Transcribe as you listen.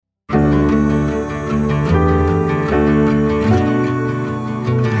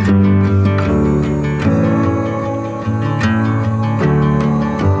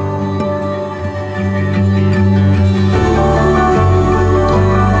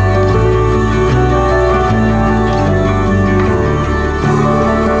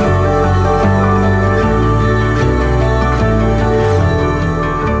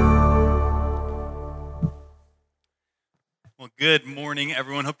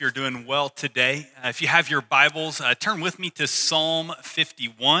you're doing well today. If you have your Bibles, turn with me to Psalm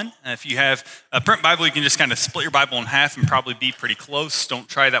 51. If you have a print Bible, you can just kind of split your Bible in half and probably be pretty close. Don't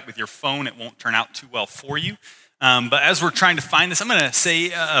try that with your phone. It won't turn out too well for you. But as we're trying to find this, I'm going to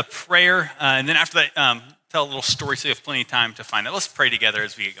say a prayer, and then after that, tell a little story so you have plenty of time to find it. Let's pray together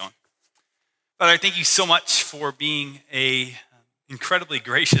as we get going. Father, I thank you so much for being an incredibly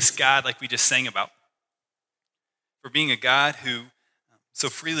gracious God like we just sang about. For being a God who so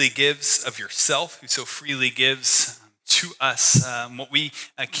freely gives of yourself, who so freely gives to us what we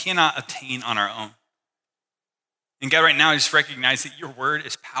cannot obtain on our own. And God, right now, I just recognize that your word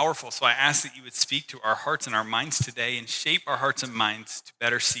is powerful, so I ask that you would speak to our hearts and our minds today and shape our hearts and minds to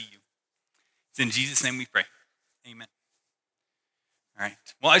better see you. It's in Jesus' name we pray. Amen. All right.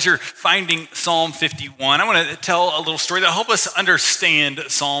 Well, as you're finding Psalm 51, I want to tell a little story that'll help us understand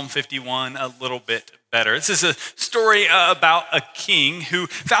Psalm 51 a little bit better. This is a story about a king who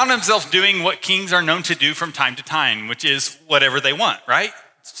found himself doing what kings are known to do from time to time, which is whatever they want, right?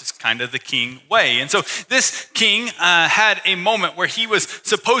 It's just kind of the king way. And so this king had a moment where he was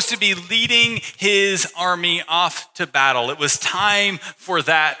supposed to be leading his army off to battle. It was time for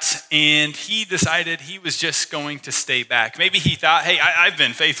that, and he decided he was just going to stay back. Maybe he thought, hey, I've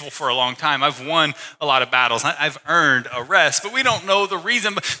been faithful for a long time. I've won a lot of battles. I've earned a rest, but we don't know the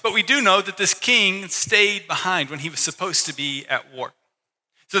reason. But we do know that this king stayed behind when he was supposed to be at war.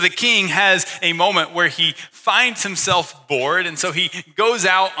 So the king has a moment where he finds himself bored, and so he goes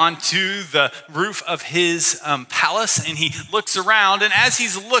out onto the roof of his palace, and he looks around, and as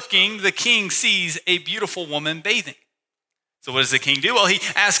he's looking, the king sees a beautiful woman bathing. So what does the king do? Well, he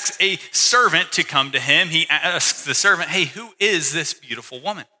asks a servant to come to him. He asks the servant, hey, who is this beautiful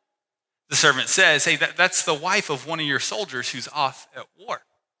woman? The servant says, hey, that's the wife of one of your soldiers who's off at war.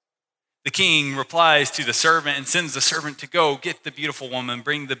 The king replies to the servant and sends the servant to go get the beautiful woman,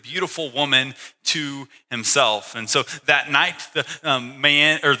 bring the beautiful woman to himself. And so that night,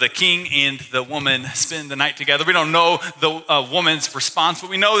 the king and the woman spend the night together. We don't know the woman's response, but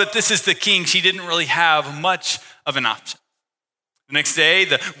we know that this is the king. She didn't really have much of an option. The next day,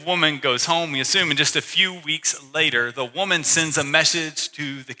 the woman goes home, we assume, and just a few weeks later, the woman sends a message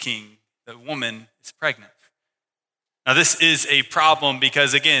to the king. The woman is pregnant. Now, this is a problem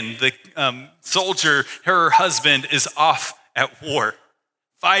because, again, the soldier, her husband, is off at war,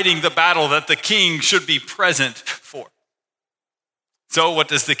 fighting the battle that the king should be present for. So what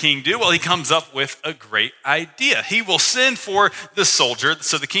does the king do? Well, he comes up with a great idea. He will send for the soldier.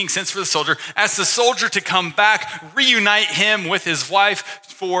 So the king sends for the soldier, asks the soldier to come back, reunite him with his wife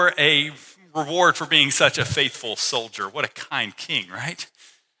for a reward for being such a faithful soldier. What a kind king, right?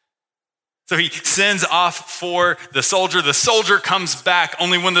 So he sends off for the soldier. The soldier comes back.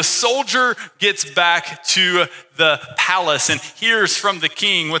 Only when the soldier gets back to the palace and hears from the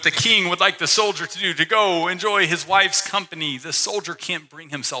king what the king would like the soldier to do, to go enjoy his wife's company, the soldier can't bring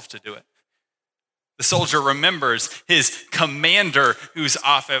himself to do it. The soldier remembers his commander who's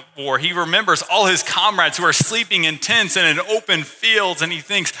off at war. He remembers all his comrades who are sleeping in tents and in open fields, and he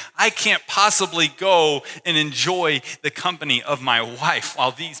thinks, I can't possibly go and enjoy the company of my wife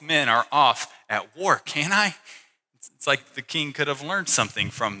while these men are off at war, can I? It's like the king could have learned something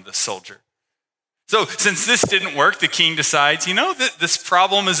from the soldier. So since this didn't work, the king decides, that this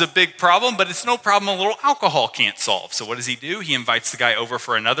problem is a big problem, but it's no problem a little alcohol can't solve. So what does he do? He invites the guy over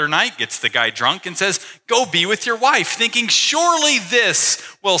for another night, gets the guy drunk, and says, go be with your wife, thinking surely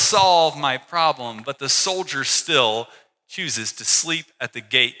this will solve my problem. But the soldier still chooses to sleep at the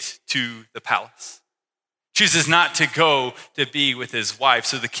gate to the palace, chooses not to go to be with his wife.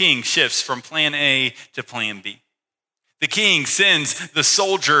 So the king shifts from plan A to plan B. The king sends the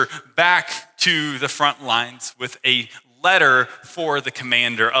soldier back to the front lines with a letter for the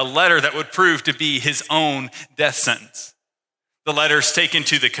commander, a letter that would prove to be his own death sentence. The letter's taken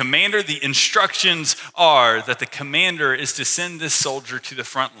to the commander. The instructions are that the commander is to send this soldier to the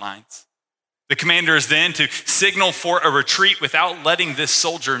front lines. The commander is then to signal for a retreat without letting this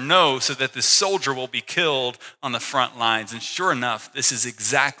soldier know, so that this soldier will be killed on the front lines. And sure enough, this is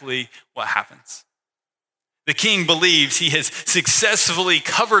exactly what happens. The king believes he has successfully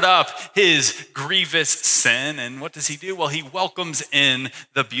covered up his grievous sin. And what does he do? Well, he welcomes in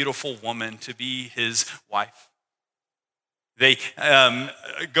the beautiful woman to be his wife. They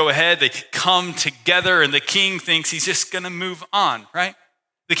go ahead, they come together, and the king thinks he's just going to move on, right?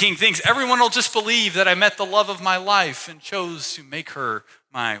 The king thinks everyone will just believe that I met the love of my life and chose to make her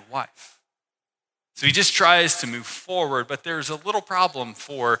my wife. So he just tries to move forward, but there's a little problem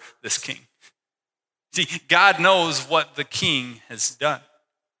for this king. See, God knows what the king has done.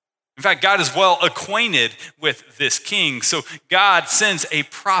 In fact, God is well acquainted with this king, so God sends a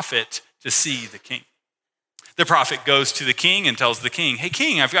prophet to see the king. The prophet goes to the king and tells the king, "Hey,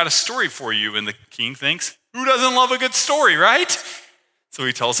 king, I've got a story for you." And the king thinks, who doesn't love a good story, right? So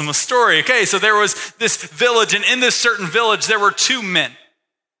he tells him a story. Okay, so there was this village, and in this certain village, there were two men.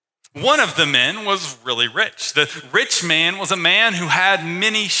 One of the men was really rich. The rich man was a man who had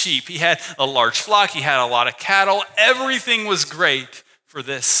many sheep. He had a large flock. He had a lot of cattle. Everything was great for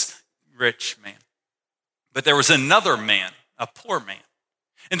this rich man. But there was another man, a poor man.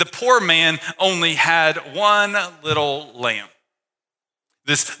 And the poor man only had one little lamb.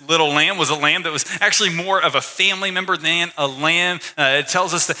 This little lamb was a lamb that was actually more of a family member than a lamb. It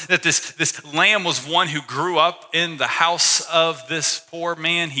tells us that this lamb was one who grew up in the house of this poor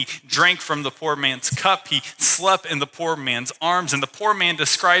man. He drank from the poor man's cup. He slept in the poor man's arms. And the poor man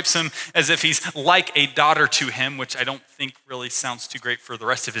describes him as if he's like a daughter to him, which I don't think really sounds too great for the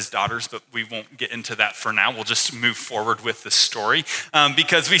rest of his daughters, but we won't get into that for now. We'll just move forward with the story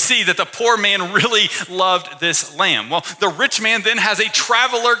because we see that the poor man really loved this lamb. Well, the rich man then has a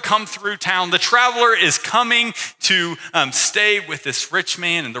traveler come through town. The traveler is coming to stay with this rich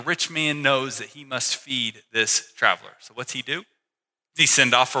man, and the rich man knows that he must feed this traveler. So what's he do? Does he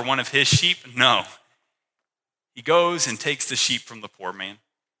send off for one of his sheep? No. He goes and takes the sheep from the poor man.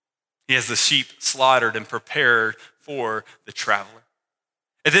 He has the sheep slaughtered and prepared for the traveler.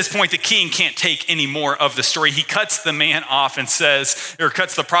 At this point, the king can't take any more of the story. He cuts the man off and says, or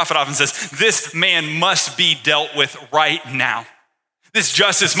cuts the prophet off and says, this man must be dealt with right now. This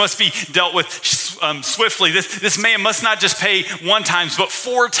justice must be dealt with swiftly. This man must not just pay one time, but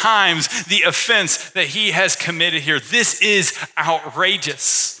 4 times the offense that he has committed here. This is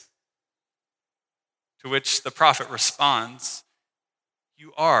outrageous. To which the prophet responds,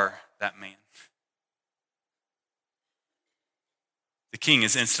 you are that man. The king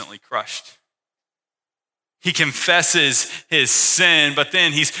is instantly crushed. He confesses his sin, but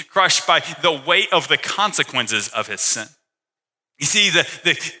then he's crushed by the weight of the consequences of his sin. You see,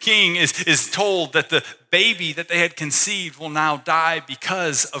 the king is told that the baby that they had conceived will now die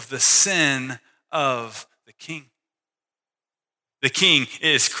because of the sin of the king. The king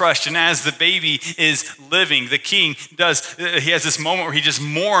is crushed, and as the baby is living, the king he has this moment where he just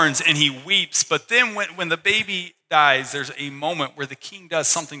mourns and he weeps. But then when the baby dies, there's a moment where the king does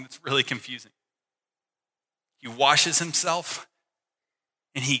something that's really confusing. He washes himself,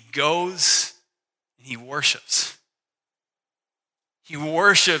 and he goes and he worships. He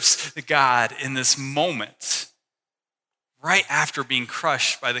worships God in this moment, right after being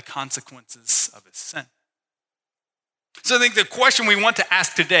crushed by the consequences of his sin. So I think the question we want to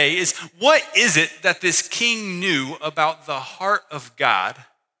ask today is, what is it that this king knew about the heart of God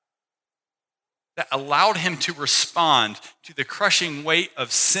that allowed him to respond to the crushing weight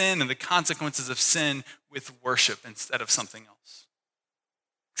of sin and the consequences of sin with worship instead of something else?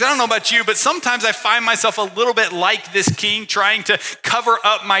 Because I don't know about you, but sometimes I find myself a little bit like this king, trying to cover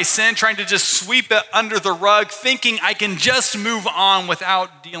up my sin, trying to just sweep it under the rug, thinking I can just move on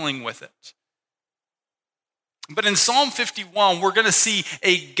without dealing with it. But in Psalm 51, we're going to see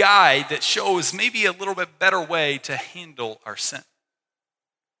a guide that shows maybe a little bit better way to handle our sin.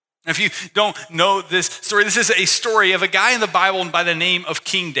 If you don't know this story, this is a story of a guy in the Bible by the name of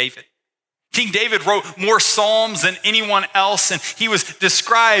King David. King David wrote more Psalms than anyone else, and he was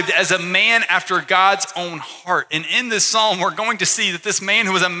described as a man after God's own heart. And in this Psalm, we're going to see that this man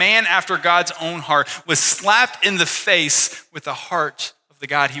who was a man after God's own heart was slapped in the face with the heart of the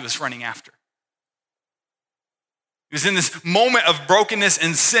God he was running after. It was in this moment of brokenness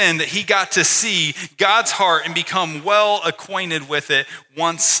and sin that he got to see God's heart and become well acquainted with it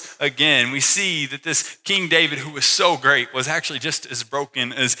once again. We see that this King David, who was so great, was actually just as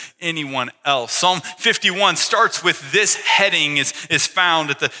broken as anyone else. Psalm 51 starts with this heading is found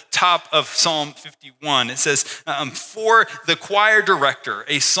at the top of Psalm 51. It says, for the choir director,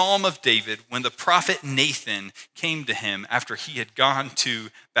 a psalm of David, when the prophet Nathan came to him after he had gone to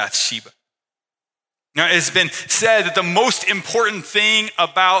Bathsheba. Now, it's been said that the most important thing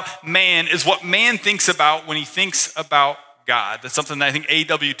about man is what man thinks about when he thinks about God. That's something that I think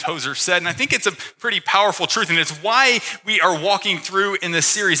A.W. Tozer said, and I think it's a pretty powerful truth, and it's why we are walking through in this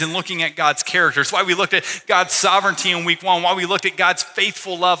series and looking at God's character. It's why we looked at God's sovereignty in week 1, why we looked at God's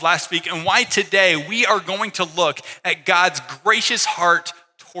faithful love last week, and why today we are going to look at God's gracious heart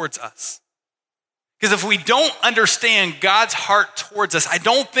towards us. Because if we don't understand God's heart towards us, I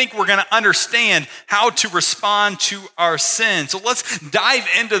don't think we're going to understand how to respond to our sin. So let's dive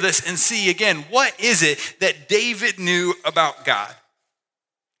into this and see again, what is it that David knew about God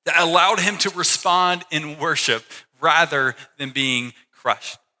that allowed him to respond in worship rather than being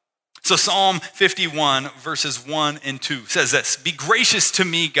crushed? So Psalm 51 verses 1 and 2 says this: "Be gracious to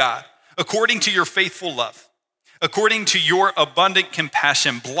me, God, according to your faithful love. According to your abundant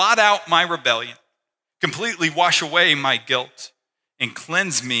compassion, blot out my rebellion. Completely wash away my guilt and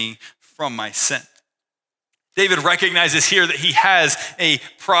cleanse me from my sin." David recognizes here that he has a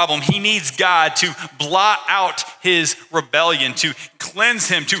problem. He needs God to blot out his rebellion, to cleanse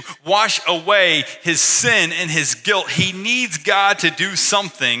him, to wash away his sin and his guilt. He needs God to do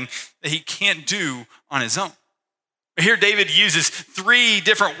something that he can't do on his own. Here David uses 3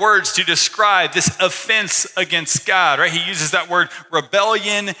 different words to describe this offense against God, right? He uses that word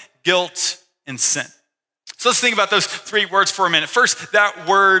rebellion, guilt, and sin. So let's think about those 3 words for a minute. First, that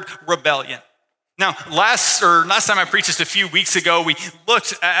word rebellion. Now, last time I preached just a few weeks ago, we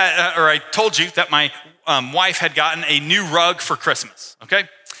looked at, or I told you that my wife had gotten a new rug for Christmas, okay?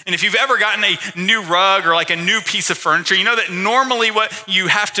 And if you've ever gotten a new rug or like a new piece of furniture, you know that normally what you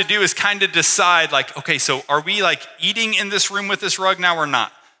have to do is kind of decide like, okay, so are we like eating in this room with this rug now or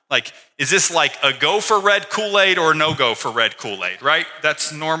not? Like, is this like a go for red Kool-Aid or no go for red Kool-Aid, right?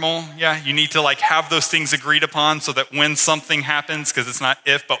 That's normal. Yeah, you need to like have those things agreed upon so that when something happens, because it's not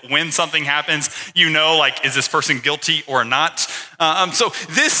if, but when something happens, you know, like, is this person guilty or not? So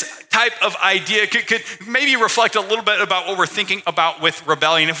this type of idea could maybe reflect a little bit about what we're thinking about with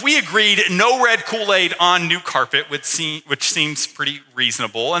rebellion. If we agreed no red Kool-Aid on new carpet, which seems pretty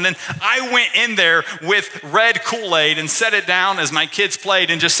reasonable, and then I went in there with red Kool-Aid and set it down as my kids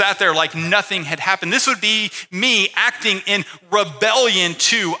played and just sat there like nothing had happened, this would be me acting in rebellion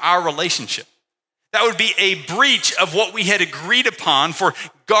to our relationship. That would be a breach of what we had agreed upon for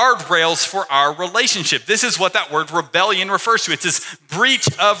guardrails for our relationship. This is what that word rebellion refers to. It's this breach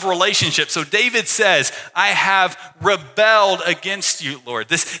of relationship. So David says, I have rebelled against you, Lord.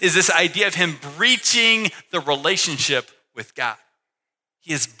 This is this idea of him breaching the relationship with God.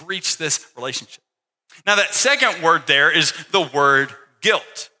 He has breached this relationship. Now that second word there is the word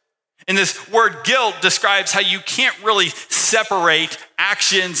guilt. And this word guilt describes how you can't really separate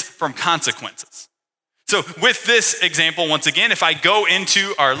actions from consequences. So with this example, once again, if I go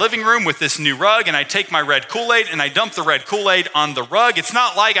into our living room with this new rug and I take my red Kool-Aid and I dump the red Kool-Aid on the rug, it's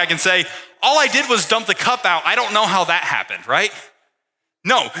not like I can say, all I did was dump the cup out. I don't know how that happened, right?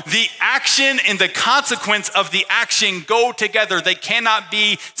 No, the action and the consequence of the action go together. They cannot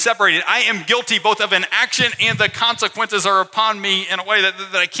be separated. I am guilty both of an action and the consequences are upon me in a way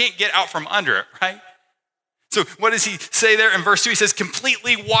that I can't get out from under it, right? So what does he say there in verse 2? He says,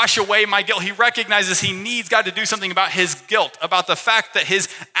 completely wash away my guilt. He recognizes he needs God to do something about his guilt, about the fact that his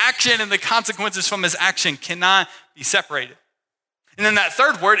action and the consequences from his action cannot be separated. And then that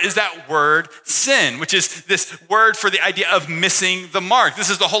third word is that word sin, which is this word for the idea of missing the mark. This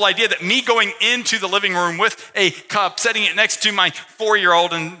is the whole idea that me going into the living room with a cup, setting it next to my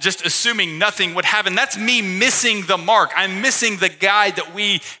 4-year-old and just assuming nothing would happen, that's me missing the mark. I'm missing the guide that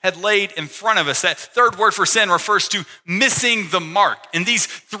we had laid in front of us. That third word for sin refers to missing the mark. And these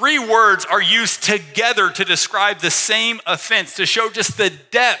 3 words are used together to describe the same offense, to show just the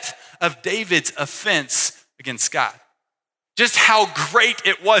depth of David's offense against God. Just how great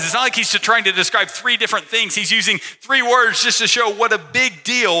it was. It's not like he's trying to describe 3 different things. He's using 3 words just to show what a big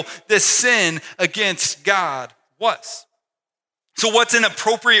deal this sin against God was. So what's an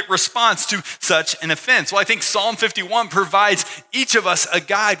appropriate response to such an offense? Well, I think Psalm 51 provides each of us a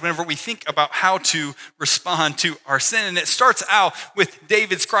guide whenever we think about how to respond to our sin. And it starts out with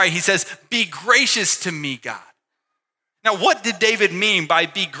David's cry. He says, be gracious to me, God. Now, what did David mean by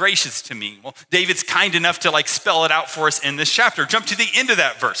be gracious to me? Well, David's kind enough to spell it out for us in this chapter. Jump to the end of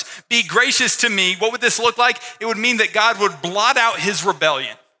that verse. Be gracious to me. What would this look like? It would mean that God would blot out his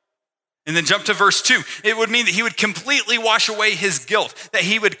rebellion. And then jump to verse 2. It would mean that he would completely wash away his guilt, that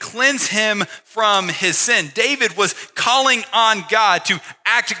he would cleanse him from his sin. David was calling on God to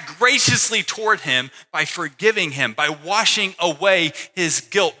act graciously toward him by forgiving him, by washing away his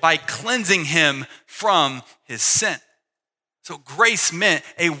guilt, by cleansing him from his sin. So grace meant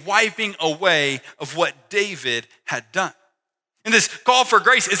a wiping away of what David had done. And this call for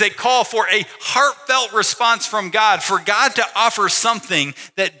grace is a call for a heartfelt response from God, for God to offer something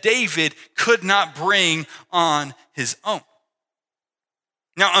that David could not bring on his own.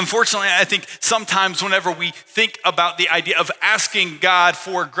 Now, unfortunately, I think sometimes whenever we think about the idea of asking God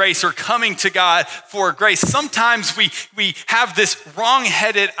for grace or coming to God for grace, sometimes we have this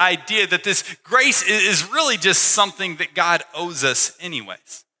wrong-headed idea that this grace is really just something that God owes us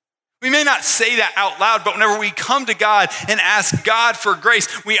anyways. We may not say that out loud, but whenever we come to God and ask God for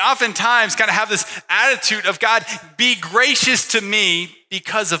grace, we oftentimes kind of have this attitude of, God, be gracious to me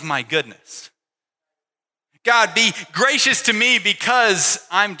because of my goodness. God, be gracious to me because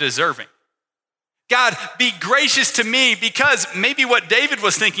I'm deserving. God, be gracious to me because maybe what David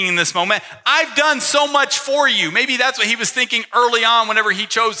was thinking in this moment, I've done so much for you. Maybe that's what he was thinking early on whenever he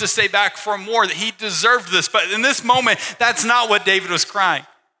chose to stay back from war, that he deserved this. But in this moment, that's not what David was crying.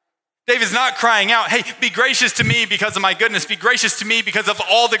 David's not crying out, hey, be gracious to me because of my goodness. Be gracious to me because of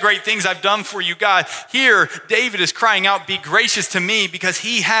all the great things I've done for you, God. Here, David is crying out, be gracious to me because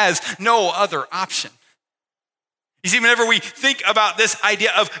he has no other option. You see, whenever we think about this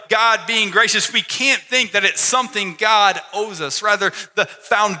idea of God being gracious, we can't think that it's something God owes us. Rather, the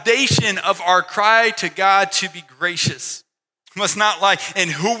foundation of our cry to God to be gracious must not lie in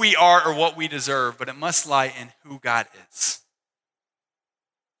who we are or what we deserve, but it must lie in who God is.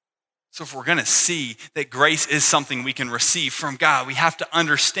 So if we're going to see that grace is something we can receive from God, we have to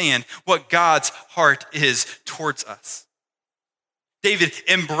understand what God's heart is towards us. David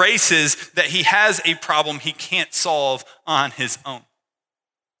embraces that he has a problem he can't solve on his own.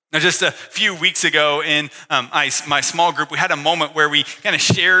 Now, just a few weeks ago in my small group, we had a moment where we kind of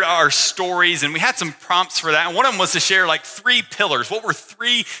shared our stories, and we had some prompts for that. And one of them was to share like 3 pillars. What were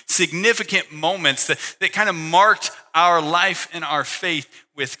 3 significant moments that kind of marked our life and our faith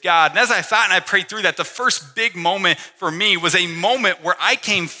with God? And as I thought and I prayed through that, the first big moment for me was a moment where I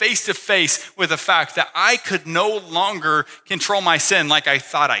came face to face with the fact that I could no longer control my sin like I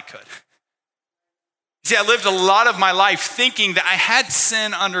thought I could. See, I lived a lot of my life thinking that I had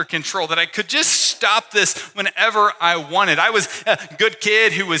sin under control, that I could just stop this whenever I wanted. I was a good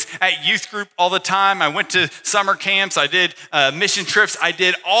kid who was at youth group all the time. I went to summer camps. I did mission trips. I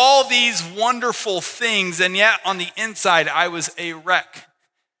did all these wonderful things, and yet on the inside, I was a wreck.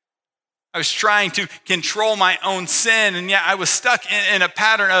 I was trying to control my own sin, and yet I was stuck in a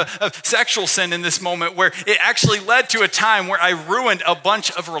pattern of sexual sin in this moment where it actually led to a time where I ruined a bunch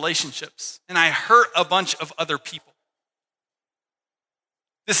of relationships and I hurt a bunch of other people.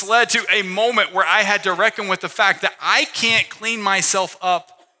 This led to a moment where I had to reckon with the fact that I can't clean myself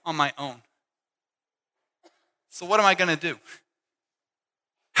up on my own. So what am I going to do?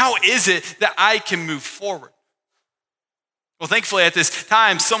 How is it that I can move forward? Well, thankfully at this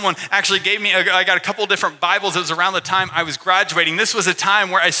time, someone actually gave me, I got a couple different Bibles. It was around the time I was graduating. This was a time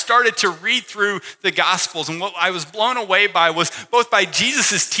where I started to read through the Gospels. And what I was blown away by was both by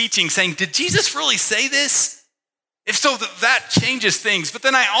Jesus' teaching, saying, did Jesus really say this? If so, that changes things. But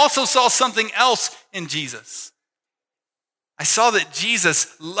then I also saw something else in Jesus. I saw that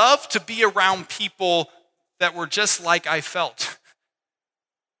Jesus loved to be around people that were just like I felt.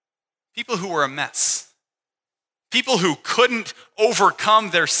 People who were a mess. People who couldn't overcome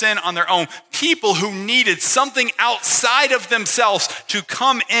their sin on their own. People who needed something outside of themselves to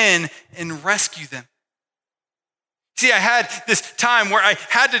come in and rescue them. See, I had this time where I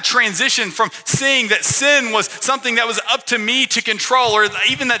had to transition from seeing that sin was something that was up to me to control, or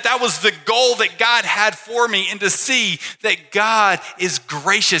even that was the goal that God had for me, and to see that God is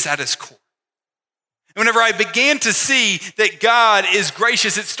gracious at his core. And whenever I began to see that God is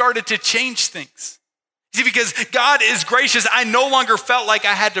gracious, it started to change things. See, because God is gracious, I no longer felt like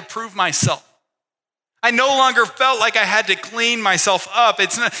I had to prove myself. I no longer felt like I had to clean myself up.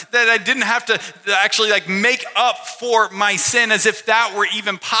 It's not that I didn't have to actually make up for my sin as if that were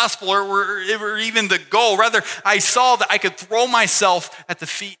even possible or were even the goal. Rather, I saw that I could throw myself at the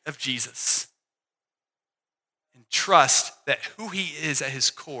feet of Jesus and trust that who he is at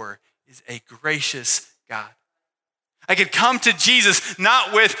his core is a gracious God. I could come to Jesus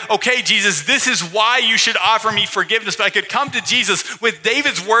not with, okay, Jesus, this is why you should offer me forgiveness, but I could come to Jesus with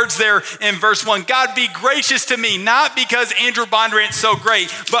David's words there in verse 1. God, be gracious to me, not because Andrew Bondurant's so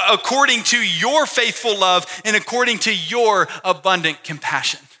great, but according to your faithful love and according to your abundant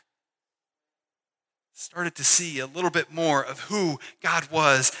compassion. Started to see a little bit more of who God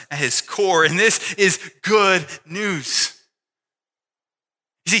was at his core, and this is good news.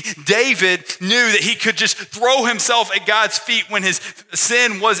 You see, David knew that he could just throw himself at God's feet when his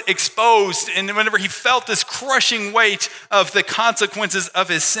sin was exposed, and whenever he felt this crushing weight of the consequences of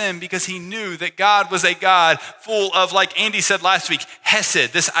his sin, because he knew that God was a God full of, like Andy said last week,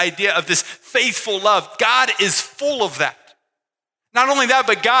 hesed, this idea of this faithful love. God is full of that. Not only that,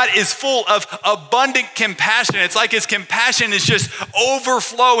 but God is full of abundant compassion. It's like his compassion is just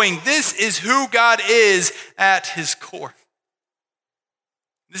overflowing. This is who God is at his core.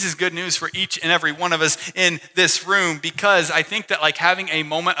 This is good news for each and every one of us in this room, because I think that having a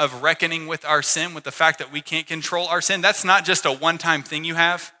moment of reckoning with our sin, with the fact that we can't control our sin, that's not just a one-time thing you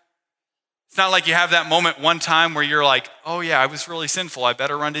have. It's not like you have that moment one time where you're like, oh yeah, I was really sinful, I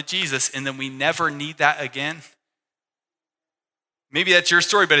better run to Jesus, and then we never need that again. Maybe that's your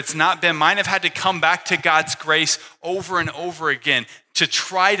story, but it's not been. Mine have had to come back to God's grace over and over again to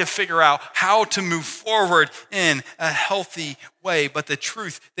try to figure out how to move forward in a healthy way. But the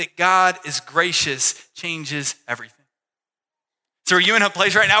truth that God is gracious changes everything. So are you in a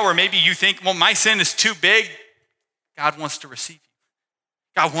place right now where maybe you think, well, my sin is too big? God wants to receive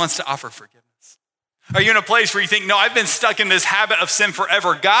you. God wants to offer forgiveness. Are you in a place where you think, no, I've been stuck in this habit of sin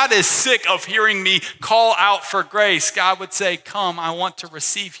forever. God is sick of hearing me call out for grace. God would say, come, I want to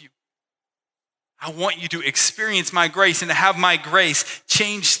receive you. I want you to experience my grace and to have my grace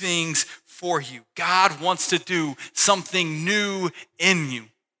change things for you. God wants to do something new in you.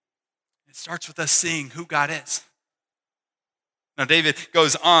 It starts with us seeing who God is. Now, David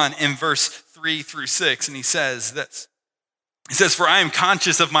goes on in verse 3-6, and he says this. He says, for I am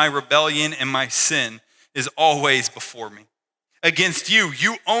conscious of my rebellion, and my sin is always before me. Against you,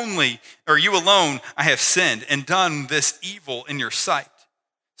 you alone, I have sinned and done this evil in your sight.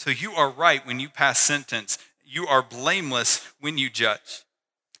 So you are right when you pass sentence. You are blameless when you judge.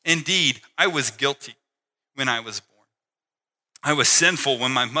 Indeed, I was guilty when I was born. I was sinful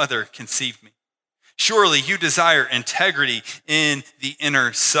when my mother conceived me. Surely you desire integrity in the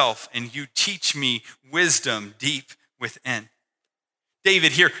inner self, and you teach me wisdom deep within.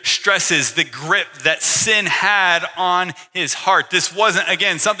 David here stresses the grip that sin had on his heart. This wasn't,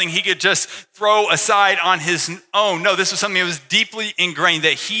 again, something he could just throw aside on his own. No, this was something that was deeply ingrained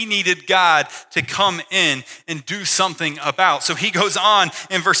that he needed God to come in and do something about. So he goes on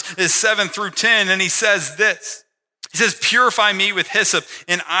in verses 7-10, and he says this. He says, purify me with hyssop,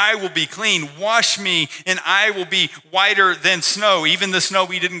 and I will be clean. Wash me, and I will be whiter than snow, even the snow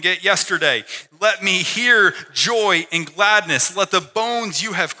we didn't get yesterday. Let me hear joy and gladness. Let the bones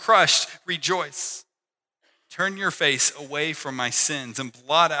you have crushed rejoice. Turn your face away from my sins and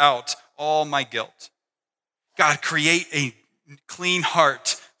blot out all my guilt. God, create a clean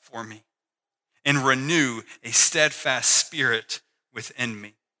heart for me and renew a steadfast spirit within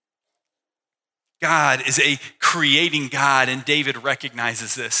me. God is a creating God, and David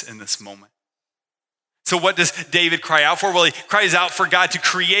recognizes this in this moment. So what does David cry out for? Well, he cries out for God to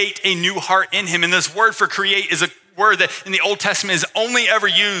create a new heart in him. And this word for create is a word that in the Old Testament is only ever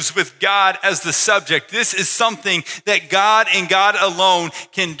used with God as the subject. This is something that God and God alone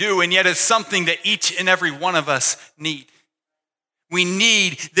can do, and yet it's something that each and every one of us need. We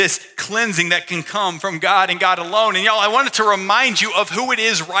need this cleansing that can come from God and God alone. And y'all, I wanted to remind you of who it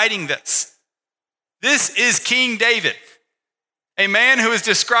is writing this. This is King David, a man who is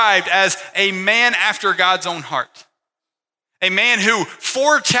described as a man after God's own heart. A man who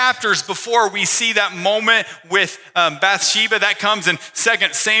 4 chapters before we see that moment with Bathsheba, that comes in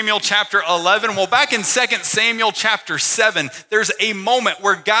 2 Samuel chapter 11. Well, back in 2 Samuel chapter 7, there's a moment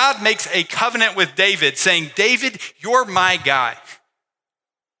where God makes a covenant with David saying, David, you're my guy.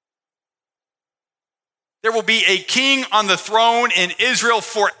 There will be a king on the throne in Israel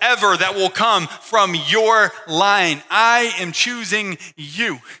forever that will come from your line. I am choosing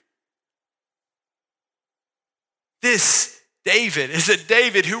you. This David is a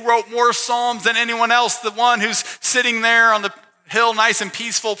David who wrote more Psalms than anyone else, the one who's sitting there on the hill nice and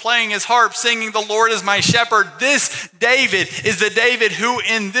peaceful, playing his harp, singing, the Lord is my shepherd. This David is the David who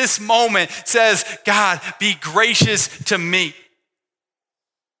in this moment says, God, be gracious to me.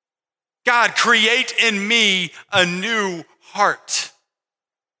 God, create in me a new heart.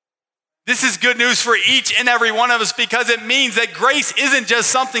 This is good news for each and every one of us because it means that grace isn't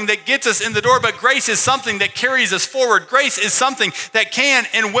just something that gets us in the door, but grace is something that carries us forward. Grace is something that can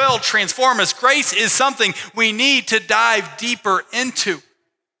and will transform us. Grace is something we need to dive deeper into.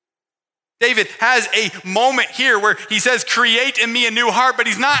 David has a moment here where he says, create in me a new heart, but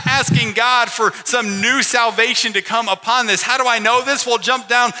he's not asking God for some new salvation to come upon this. How do I know this? We'll jump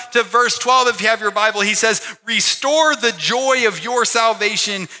down to verse 12 if you have your Bible. He says, restore the joy of your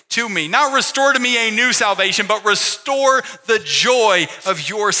salvation to me. Not restore to me a new salvation, but restore the joy of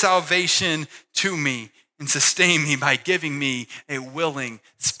your salvation to me and sustain me by giving me a willing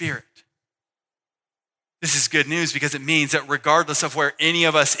spirit. This is good news because it means that regardless of where any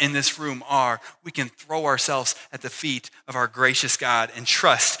of us in this room are, we can throw ourselves at the feet of our gracious God and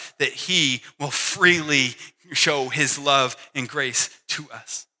trust that he will freely show his love and grace to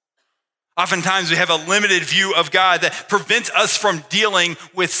us. Oftentimes we have a limited view of God that prevents us from dealing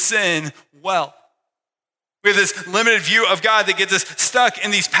with sin well. We have this limited view of God that gets us stuck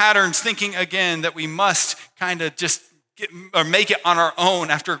in these patterns, thinking again that we must kind of just make it on our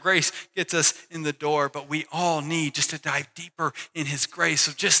own after grace gets us in the door, but we all need just to dive deeper in his grace.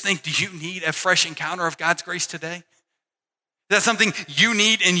 So just think, do you need a fresh encounter of God's grace today? Is that something you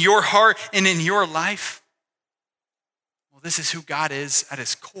need in your heart and in your life? Well, Well, this is who God is at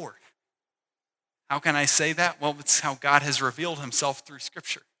his core. How can I say that? Well, it's how God has revealed himself through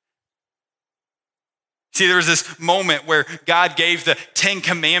Scripture. See, there was this moment where God gave the 10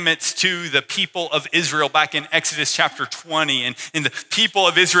 Commandments to the people of Israel back in Exodus chapter 20. And the people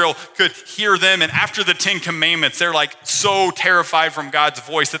of Israel could hear them. And after the 10 Commandments, they're like so terrified from God's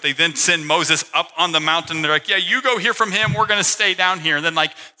voice that they then send Moses up on the mountain. They're like, yeah, you go hear from him. We're going to stay down here. And then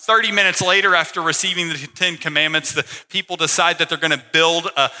like 30 minutes later, after receiving the 10 Commandments, the people decide that they're going to build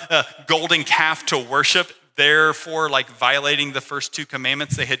a golden calf to worship, therefore like violating the first 2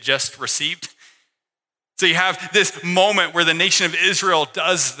 commandments they had just received. So you have this moment where the nation of Israel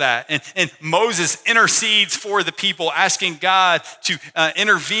does that. And Moses intercedes for the people, asking God to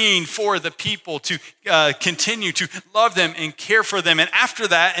intervene for the people, to continue to love them and care for them. And after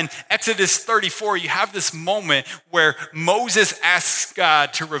that, in Exodus 34, you have this moment where Moses asks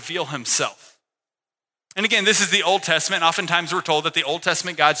God to reveal himself. And again, this is the Old Testament. Oftentimes we're told that the Old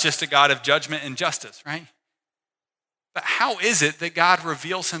Testament God's just a God of judgment and justice, right? But how is it that God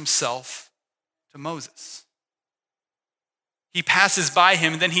reveals himself to Moses? He passes by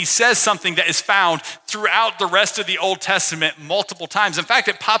him, and then he says something that is found throughout the rest of the Old Testament multiple times. In fact,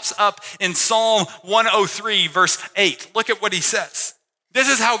 it pops up in Psalm 103, verse 8. Look at what he says. This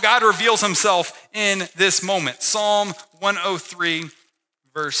is how God reveals himself in this moment. Psalm 103,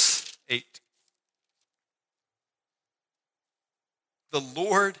 verse 8. The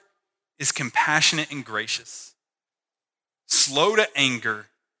Lord is compassionate and gracious, slow to anger,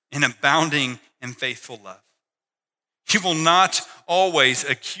 and abounding in faithful love. He will not always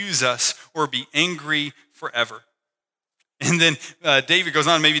accuse us or be angry forever. And then David goes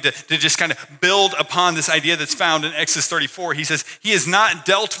on maybe to just kind of build upon this idea that's found in Exodus 34. He says, he has not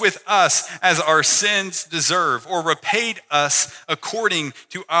dealt with us as our sins deserve or repaid us according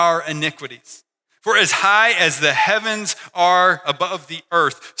to our iniquities. For as high as the heavens are above the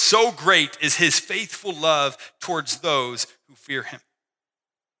earth, so great is his faithful love towards those who fear him.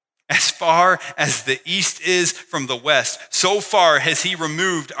 As far as the east is from the west, so far has he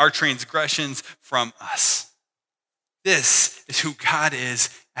removed our transgressions from us. This is who God is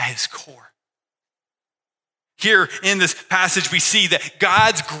at his core. Here in this passage, we see that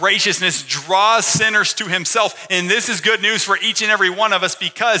God's graciousness draws sinners to himself. And this is good news for each and every one of us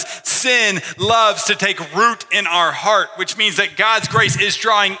because sin loves to take root in our heart, which means that God's grace is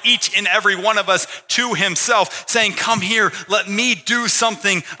drawing each and every one of us to himself, saying, come here, let me do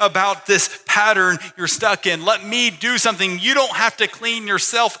something about this pattern you're stuck in. Let me do something. You don't have to clean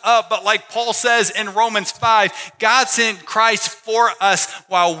yourself up. But like Paul says in Romans 5, God sent Christ for us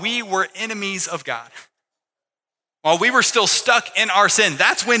while we were enemies of God. While we were still stuck in our sin,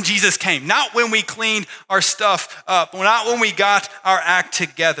 that's when Jesus came. Not when we cleaned our stuff up, not when we got our act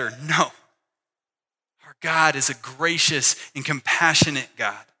together. No. Our God is a gracious and compassionate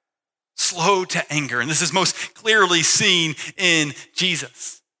God, slow to anger. And this is most clearly seen in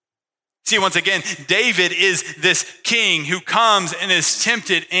Jesus. See, once again, David is this king who comes and is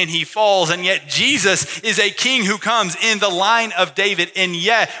tempted and he falls. And yet Jesus is a king who comes in the line of David. And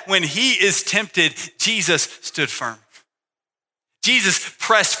yet when he is tempted, Jesus stood firm. Jesus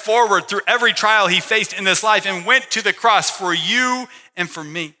pressed forward through every trial he faced in this life and went to the cross for you and for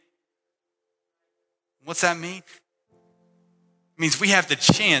me. What's that mean? It means we have the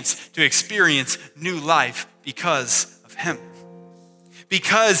chance to experience new life because of him.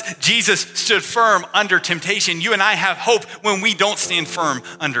 Because Jesus stood firm under temptation, you and I have hope when we don't stand firm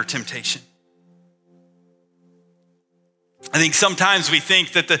under temptation. I think sometimes we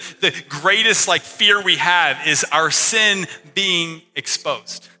think that the greatest fear we have is our sin being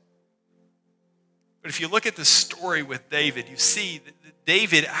exposed. But if you look at the story with David, you see that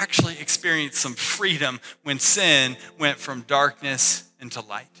David actually experienced some freedom when sin went from darkness into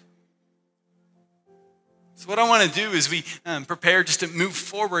light. So what I want to do is we prepare just to move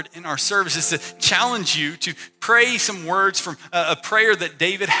forward in our service is to challenge you to pray some words from a prayer that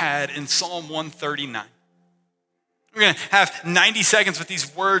David had in Psalm 139. We're going to have 90 seconds with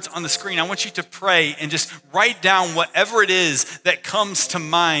these words on the screen. I want you to pray and just write down whatever it is that comes to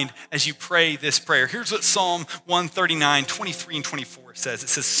mind as you pray this prayer. Here's what Psalm 139, 23 and 24 says. It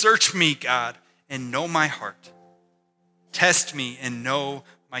says, search me, God, and know my heart. Test me and know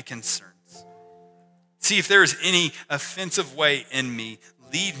my concerns. See if there is any offensive way in me.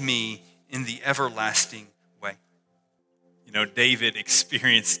 Lead me in the everlasting way. You know, David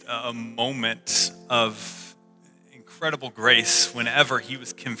experienced a moment of incredible grace whenever he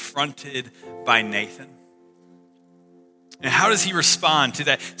was confronted by Nathan. And how does he respond to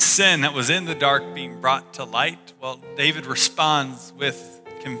that sin that was in the dark being brought to light? Well, David responds with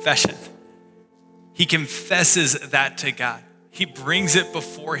confession. He confesses that to God. He brings it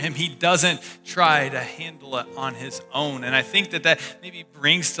before him. He doesn't try to handle it on his own. And I think that maybe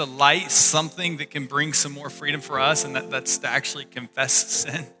brings to light something that can bring some more freedom for us, and that's to actually confess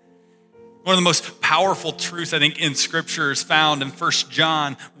sin. One of the most powerful truths, I think, in Scripture is found in 1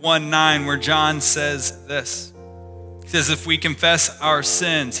 John 1:9, where John says this. He says, if we confess our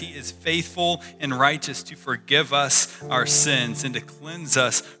sins, he is faithful and righteous to forgive us our sins and to cleanse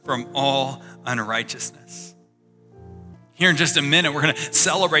us from all unrighteousness. Here in just a minute, we're going to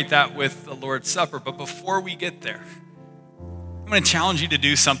celebrate that with the Lord's Supper. But before we get there, I'm going to challenge you to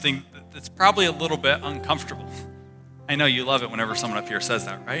do something that's probably a little bit uncomfortable. I know you love it whenever someone up here says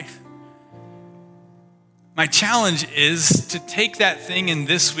that, right? My challenge is to take that thing in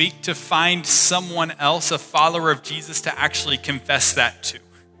this week to find someone else, a follower of Jesus, to actually confess that to.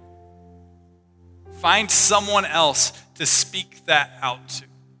 Find someone else to speak that out to.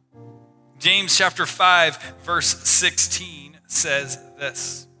 James chapter 5, verse 16 says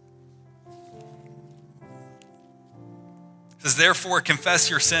this. It says, therefore, confess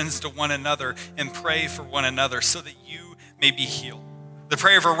your sins to one another and pray for one another so that you may be healed. The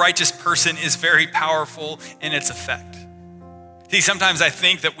prayer of a righteous person is very powerful in its effect. See, sometimes I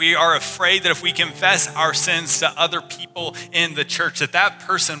think that we are afraid that if we confess our sins to other people in the church, that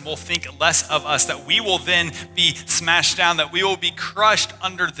person will think less of us, that we will then be smashed down, that we will be crushed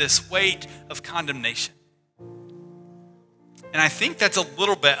under this weight of condemnation. And I think that's a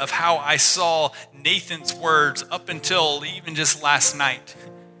little bit of how I saw Nathan's words up until even just last night.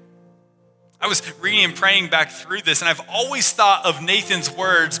 I was reading and praying back through this, and I've always thought of Nathan's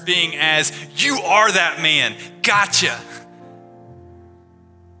words being as, you are that man, gotcha.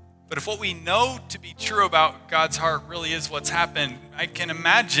 But if what we know to be true about God's heart really is what's happened, I can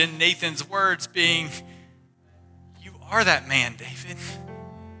imagine Nathan's words being, you are that man, David.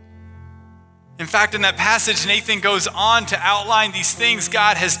 In fact, in that passage, Nathan goes on to outline these things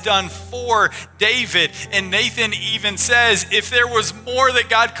God has done for David. And Nathan even says, if there was more that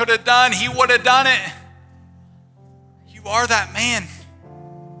God could have done, he would have done it. You are that man.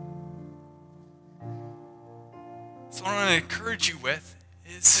 So what I'm going to encourage you with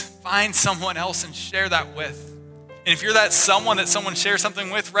is find someone else and share that with. And if you're that someone that someone shares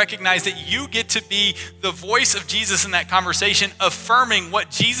something with, recognize that you get to be the voice of Jesus in that conversation, affirming what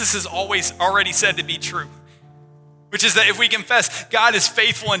Jesus has always already said to be true. Which is that if we confess, God is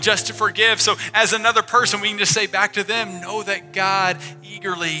faithful and just to forgive. So as another person, we can just say back to them, know that God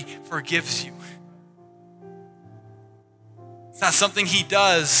eagerly forgives you. It's not something he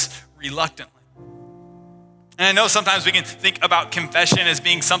does reluctantly. And I know sometimes we can think about confession as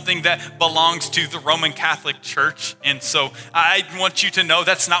being something that belongs to the Roman Catholic Church. And so I want you to know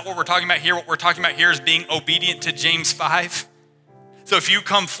that's not what we're talking about here. What we're talking about here is being obedient to James 5. So if you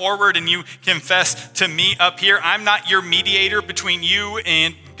come forward and you confess to me up here, I'm not your mediator between you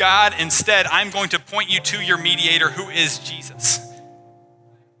and God. Instead, I'm going to point you to your mediator, who is Jesus,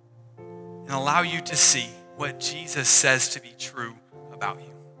 and allow you to see what Jesus says to be true about you.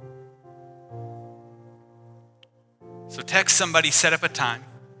 So text somebody, set up a time.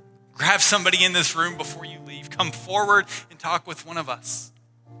 Grab somebody in this room before you leave. Come forward and talk with one of us.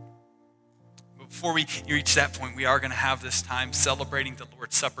 But before we reach that point, we are going to have this time celebrating the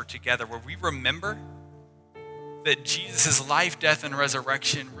Lord's Supper together, where we remember that Jesus' life, death, and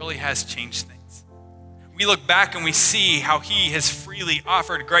resurrection really has changed things. We look back and we see how he has freely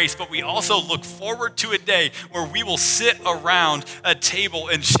offered grace, but we also look forward to a day where we will sit around a table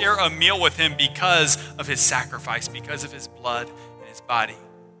and share a meal with him because of his sacrifice, because of his blood and his body.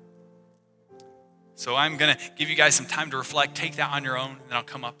 So I'm going to give you guys some time to reflect, take that on your own, and then I'll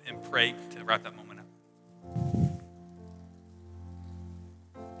come up and pray to wrap that moment.